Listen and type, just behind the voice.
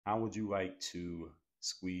How would you like to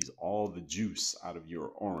squeeze all the juice out of your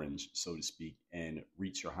orange, so to speak, and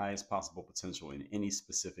reach your highest possible potential in any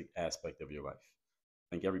specific aspect of your life?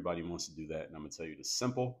 I think everybody wants to do that. And I'm going to tell you the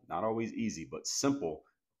simple, not always easy, but simple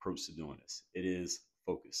approach to doing this. It is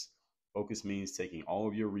focus. Focus means taking all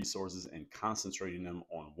of your resources and concentrating them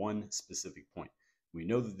on one specific point. We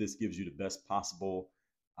know that this gives you the best possible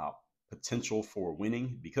uh, potential for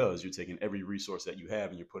winning because you're taking every resource that you have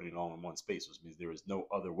and you're putting it all in one space, which means there is no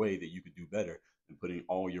other way that you could do better than putting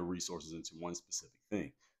all your resources into one specific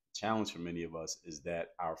thing. The challenge for many of us is that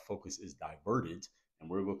our focus is diverted and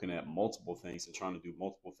we're looking at multiple things and trying to do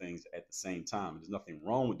multiple things at the same time. There's nothing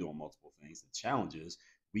wrong with doing multiple things. The challenge is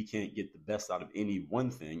we can't get the best out of any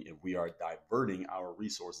one thing if we are diverting our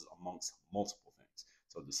resources amongst multiple things.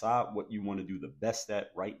 So decide what you want to do the best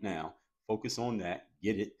at right now, focus on that,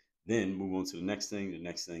 get it, then move on to the next thing, the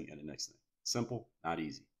next thing, and the next thing. Simple, not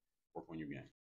easy. Work on your game.